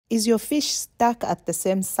Is your fish stuck at the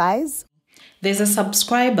same size? There's a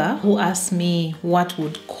subscriber who asked me what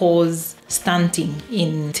would cause stunting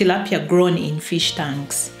in tilapia grown in fish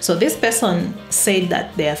tanks. So this person said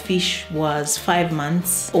that their fish was 5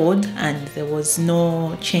 months old and there was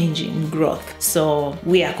no change in growth. So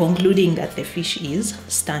we are concluding that the fish is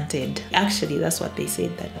stunted. Actually, that's what they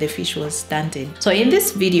said, that the fish was stunted. So in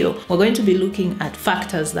this video, we're going to be looking at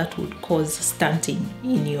factors that would cause stunting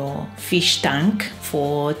in your fish tank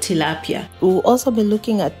for tilapia. We'll also be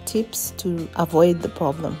looking at tips to avoid the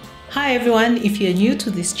problem. Hi everyone, if you're new to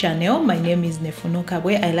this channel, my name is Nefunoka,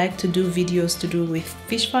 where I like to do videos to do with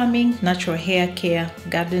fish farming, natural hair care,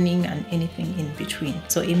 gardening, and anything in between.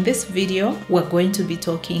 So in this video, we're going to be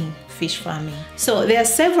talking fish farming. So there are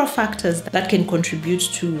several factors that can contribute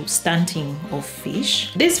to stunting of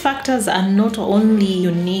fish. These factors are not only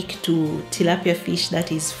unique to tilapia fish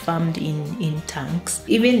that is farmed in tanks,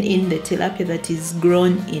 even in the tilapia that is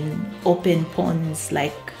grown in open ponds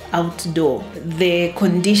like outdoor, the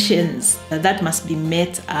conditions that must be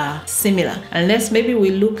met are similar. Unless maybe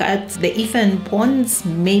we look at the eastern ponds,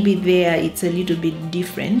 maybe there it's a little bit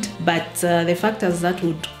different, but the factors that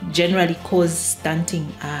would generally cause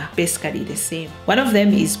stunting are basically the same. One of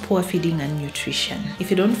them is poor feeding and nutrition.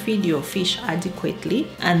 If you don't feed your fish adequately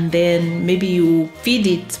and then maybe you feed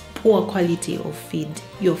it poor quality of feed,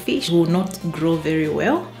 your fish will not grow very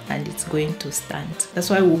well and it's going to stunt. That's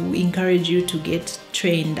why we encourage you to get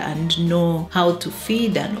trained and know how to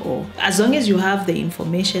feed and all. As long as you have the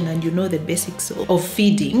information and you know the basics of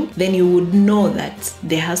feeding, then you would know that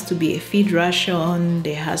there has to be a feed ration,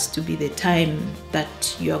 there has to be the time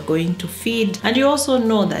that you are going to feed, and you also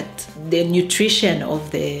know that the nutrition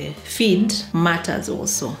of the feed matters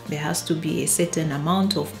also. There has to be a certain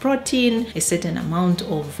amount of protein, a certain amount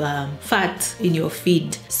of fat in your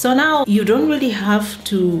feed. So now you don't really have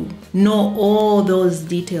to know all those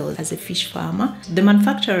details as a fish farmer. The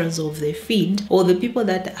manufacturers of the feed or the people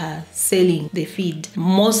that are selling the feed,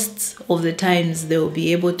 most of the times they will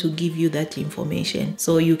be able to give you that information.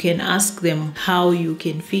 So you can ask them how you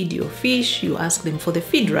can feed your fish. You ask them for the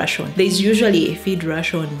feed ration. There's usually a feed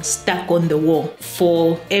ration stuck on the wall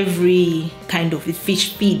for every kind of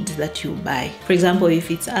fish feed that you buy. For example, if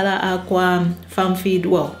it's IBAN Aqua, farm feed,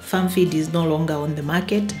 well, farm feed is no longer on the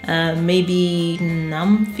market. Maybe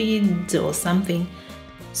feed or something.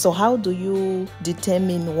 So how do you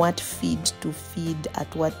determine what feed to feed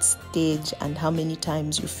at what stage and how many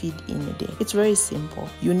times you feed in a day? It's very simple.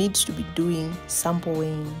 You need to be doing sample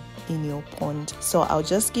weighing in your pond. So I'll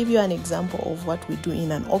just give you an example of what we do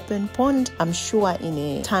in an open pond. I'm sure in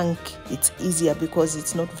a tank it's easier because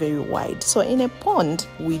it's not very wide. So in a pond,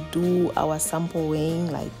 we do our sample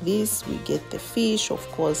weighing like this. We get the fish, of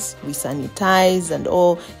course, we sanitize and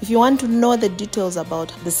all. If you want to know the details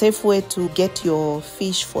about the safe way to get your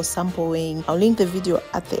fish for sample weighing, I'll link the video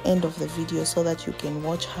at the end of the video so that you can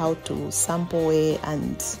watch how to sample weigh,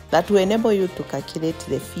 and that will enable you to calculate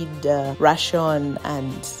the feed ration,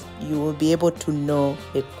 and you will be able to know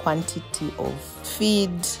the quantity of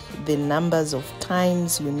feed, the numbers of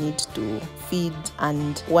times you need to feed,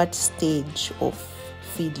 and what stage of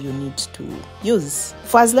feed you need to use.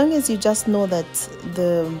 For as long as you just know that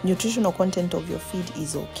the nutritional content of your feed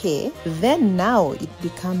is okay, then now it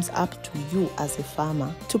becomes up to you as a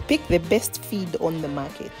farmer to pick the best feed on the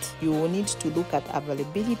market. You will need to look at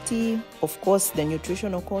availability, of course, the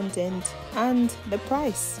nutritional content, and the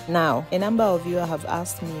price. Now, a number of you have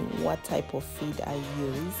asked me what type of feed I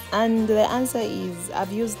use, and the answer is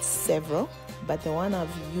I've used several, but the one I've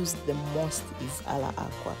used the most is IBAN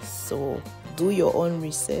Aqua. So do your own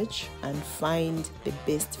research and find the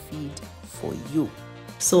best feed for you.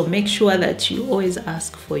 So make sure that you always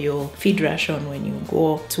ask for your feed ration when you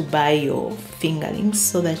go to buy your fingerlings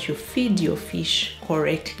so that you feed your fish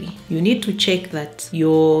correctly. You need to check that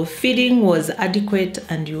your feeding was adequate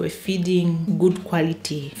and you were feeding good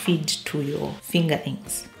quality feed to your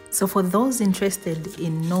fingerlings. So for those interested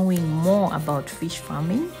in knowing more about fish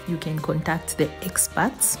farming, you can contact the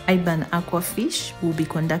experts. IBAN Aqua Fish will be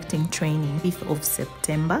conducting training 5th of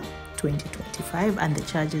September 2025, and the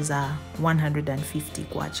charges are 150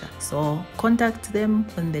 kwacha. So contact them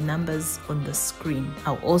on the numbers on the screen.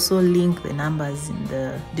 I'll also link the numbers in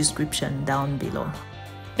the description down below.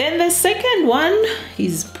 Then the second one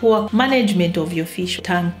is poor management of your fish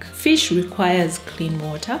tank. Fish requires clean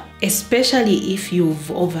water, especially if you've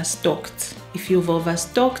overstocked. If you've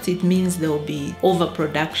overstocked, it means there will be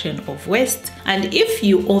overproduction of waste. And if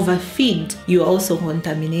you overfeed, you're also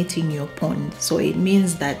contaminating your pond. So it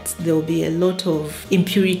means that there will be a lot of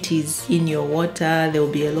impurities in your water. There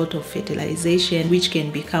will be a lot of fertilization, which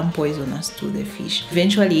can become poisonous to the fish.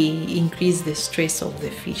 Eventually increase the stress of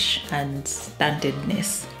the fish and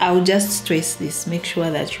stuntedness. I'll just stress this. Make sure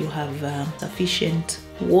that you have sufficient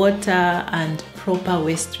water and proper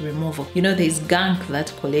waste removal. You know, there's gunk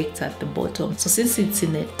that collects at the bottom. So since it's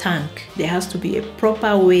in a tank, there has to be a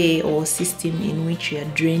proper way or system in which you are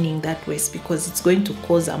draining that waste, because it's going to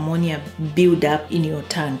cause ammonia buildup in your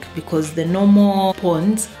tank, because the normal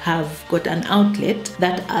ponds have got an outlet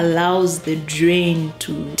that allows the drain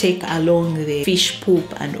to take along the fish poop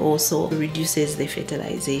and also reduces the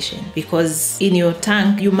fertilization. Because in your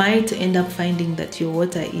tank, you might end up finding that your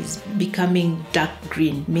water is becoming dark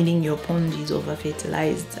green, meaning your pond is over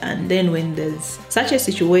fertilized. And then when there's such a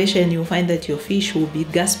situation, you'll find that your fish will be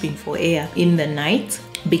gasping for air in the night,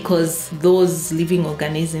 because those living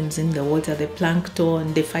organisms in the water, the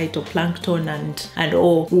plankton, the phytoplankton and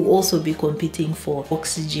all, will also be competing for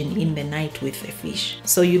oxygen in the night with the fish.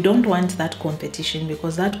 So you don't want that competition,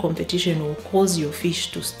 because that competition will cause your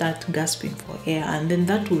fish to start gasping for air, and then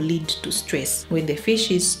that will lead to stress. When the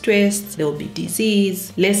fish is stressed, there will be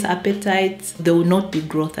disease, less appetite, there will not be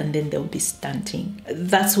growth, and then there will be stunting.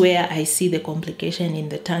 That's where I see the complication in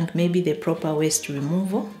the tank. Maybe the proper waste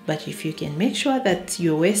removal, but if you can make sure that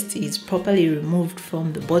your waste is properly removed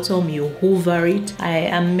from the bottom, you hoover it. I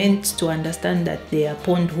am meant to understand that they are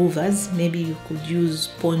pond hoovers. Maybe you could use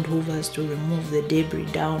pond hoovers to remove the debris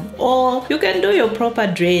down, or you can do your proper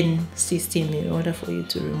drain system in order for you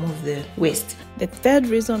to remove the waste. The third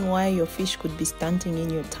reason why your fish could be stunting in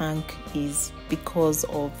your tank is because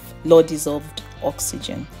of low dissolved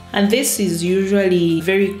oxygen. And this is usually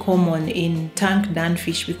very common in tank done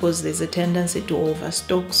fish, because there's a tendency to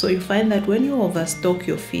overstock. So you find that when you overstock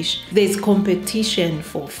your fish, there's competition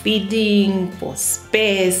for feeding, for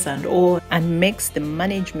space and all, and makes the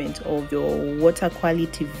management of your water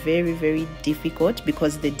quality very, very difficult,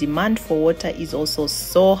 because the demand for water is also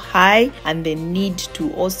so high, and the need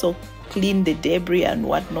to also clean the debris and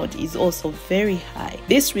whatnot is also very high.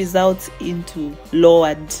 This results into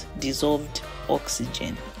lowered dissolved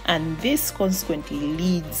oxygen, and this consequently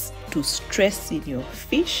leads to stress in your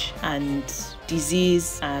fish and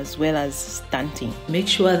disease as well as stunting. Make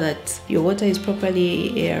sure that your water is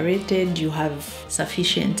properly aerated, you have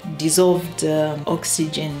sufficient dissolved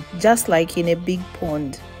oxygen. Just like in a big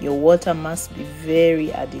pond, your water must be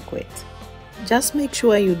very adequate. Just make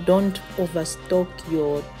sure you don't overstock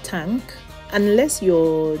your tank, unless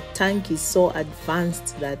your tank is so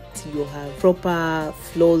advanced that you have proper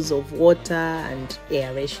flows of water and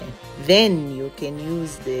aeration. Then you can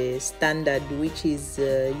use the standard, which is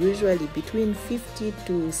usually between 50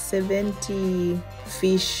 to 70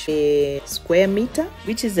 fish per square meter,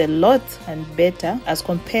 which is a lot and better as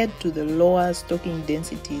compared to the lower stocking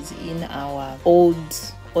densities in our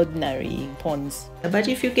ordinary ponds. But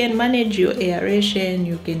if you can manage your aeration,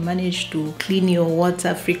 you can manage to clean your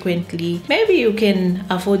water frequently, maybe you can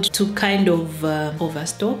afford to kind of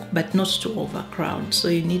overstock, but not to overcrowd. So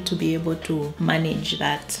you need to be able to manage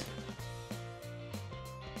that.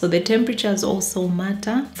 So the temperatures also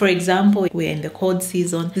matter. For example, we're in the cold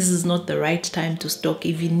season. This is not the right time to stock.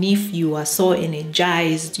 Even if you are so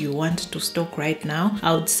energized, you want to stock right now,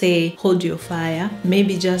 I would say hold your fire.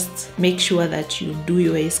 Maybe just make sure that you do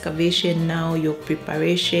your excavation now, your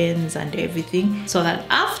preparations and everything, so that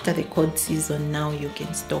after the cold season now you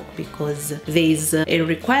can stock, because there is a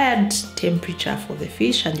required temperature for the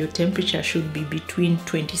fish, and your temperature should be between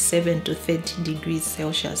 27 to 30 degrees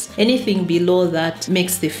Celsius. Anything below that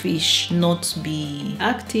makes the fish not be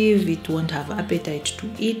active, it won't have appetite to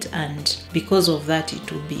eat, and because of that it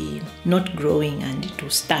will be not growing and it will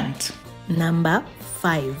stunt. Number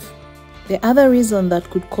 5. The other reason that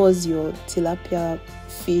could cause your tilapia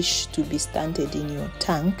fish to be stunted in your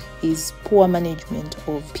tank is poor management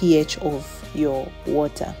of pH of your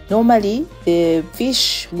water. Normally, the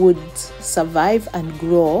fish would survive and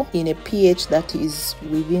grow in a pH that is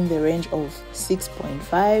within the range of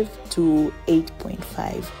 6.5 to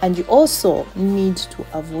 8.5. And you also need to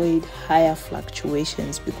avoid higher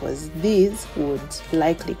fluctuations, because these would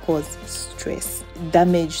likely cause stress,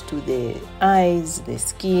 damage to the eyes, the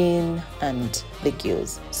skin, and the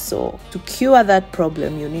gills. So to cure that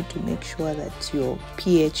problem, you need to make sure that your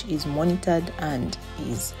pH is monitored and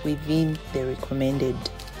is within the recommended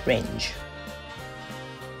range.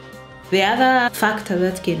 The other factor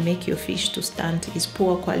that can make your fish to stunt is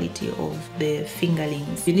poor quality of the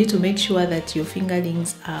fingerlings. You need to make sure that your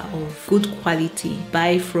fingerlings are of good quality.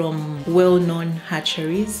 Buy from well-known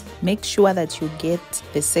hatcheries. Make sure that you get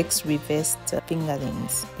the sex-reversed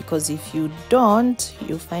fingerlings, because if you don't,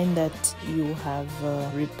 you find that you have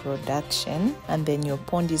reproduction, and then your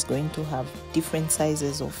pond is going to have different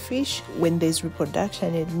sizes of fish. When there's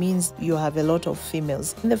reproduction, it means you have a lot of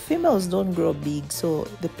females. And the females don't grow big, so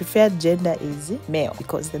the preferred gender is male,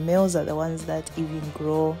 because the males are the ones that even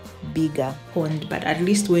grow bigger. But at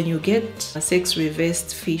least when you get a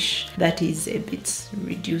sex-reversed fish, that is a bit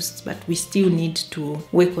reduced, but we still need to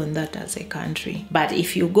work on that as a country. But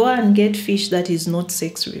if you go and get fish that is not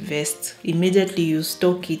sex-reversed, immediately you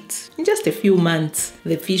stock it, in just a few months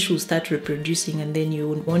the fish will start reproducing, and then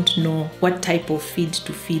you won't know what type of feed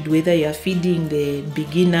to feed, whether you're feeding the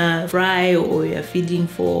beginner fry, or you're feeding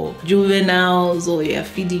for juveniles, or you're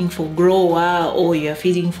feeding for grower, or you're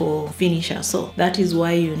feeding for finisher. So that is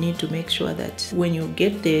why you need to make sure that when you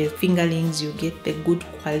get the fingerlings, you get the good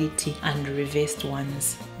quality and reversed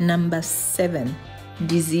ones. Number 7,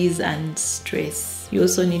 disease and stress. You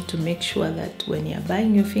also need to make sure that when you're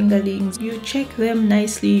buying your fingerlings, you check them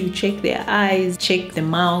nicely, you check their eyes, check the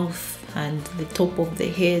mouth and the top of the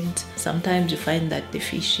head. Sometimes you find that the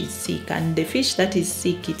fish is sick, and the fish that is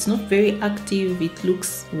sick, it's not very active. It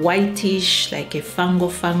looks whitish, like a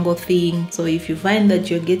fungal thing. So if you find that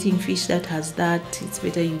you're getting fish that has that, it's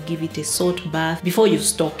better you give it a salt bath before you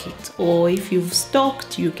stock it. Or if you've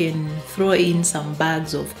stocked, you can throw in some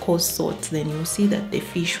bags of coarse salt. Then you'll see that the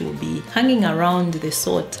fish will be hanging around the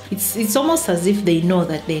salt. It's almost as if they know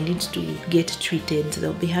that they need to get treated.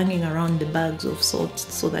 They'll be hanging around the bags of salt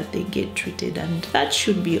so that they get treated, and that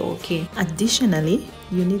should be okay. Additionally,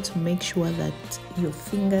 you need to make sure that your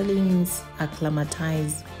fingerlings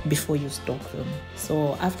acclimatize before you stock them.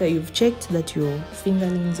 So after you've checked that your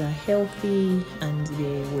fingerlings are healthy and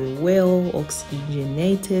they were well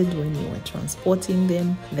oxygenated when you were transporting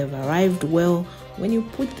them, they've arrived well, when you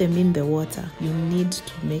put them in the water, you need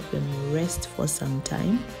to make them rest for some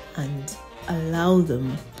time and allow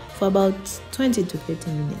them for about 20 to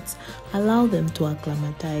 30 minutes. Allow them to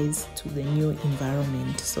acclimatize to the new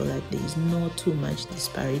environment so that there is not too much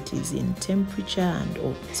disparities in temperature and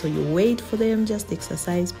all. So you wait for them, just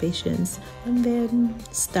exercise patience, and then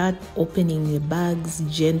start opening the bags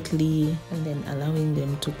gently and then allowing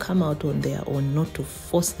them to come out on their own, not to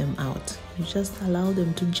force them out. You just allow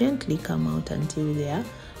them to gently come out until they are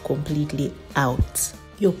completely out.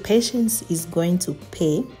 Your patience is going to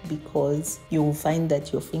pay, because you will find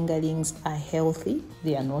that your fingerlings are healthy,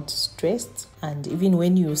 they are not stressed, and even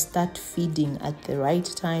when you start feeding at the right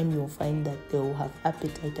time, you'll find that they will have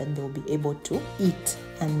appetite and they'll be able to eat,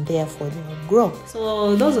 and therefore they will grow.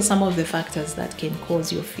 So those are some of the factors that can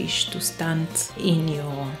cause your fish to stunt in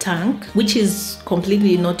your tank, which is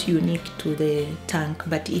completely not unique to the tank,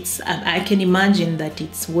 but I can imagine that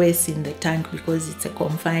it's worse in the tank because it's a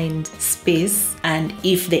confined space, and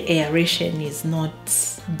if the aeration is not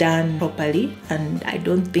done properly, and I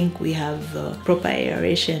don't think we have proper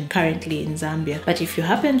aeration currently in Zambia, but if you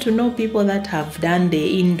happen to know people that have done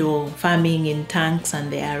the indoor farming in tanks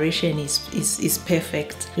and the aeration is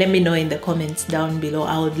perfect, let me know in the comments down below.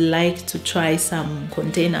 I would like to try some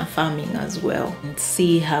container farming as well and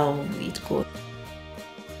see how it goes.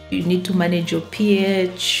 You need to manage your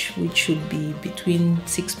pH, which should be between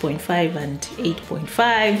 6.5 and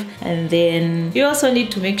 8.5. And then you also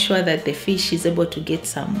need to make sure that the fish is able to get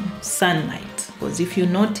some sunlight. Because if you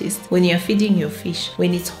notice, when you're feeding your fish,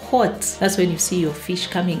 when it's hot, that's when you see your fish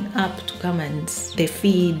coming up to come and they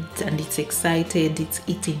feed, and it's excited, it's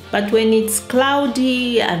eating. But when it's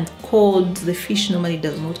cloudy and cold, the fish normally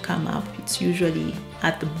does not come up. It's usually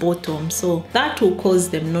at the bottom. So that will cause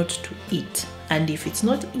them not to eat. And if it's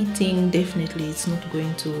not eating, definitely it's not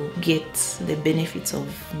going to get the benefits of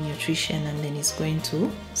nutrition, and then it's going to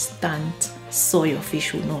stunt, so your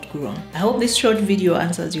fish will not grow. I hope this short video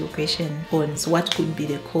answers your question on what could be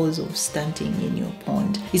the cause of stunting in your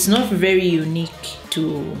pond. It's not very unique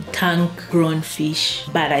to tank-grown fish,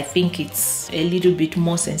 but I think it's a little bit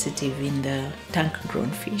more sensitive in the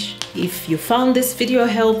tank-grown fish. If you found this video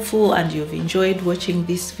helpful and you've enjoyed watching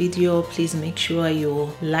this video, please make sure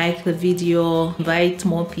you like the video, invite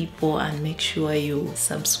more people, and make sure you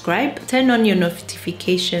subscribe. Turn on your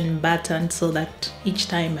notification button so that each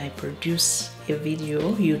time I produce a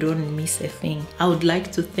video, you don't miss a thing. I would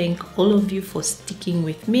like to thank all of you for sticking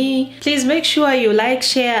with me. Please make sure you like,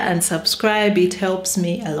 share, and subscribe. It helps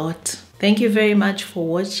me a lot. Thank you very much for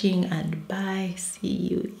watching, and bye. See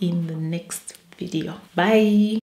you in the next video. Bye.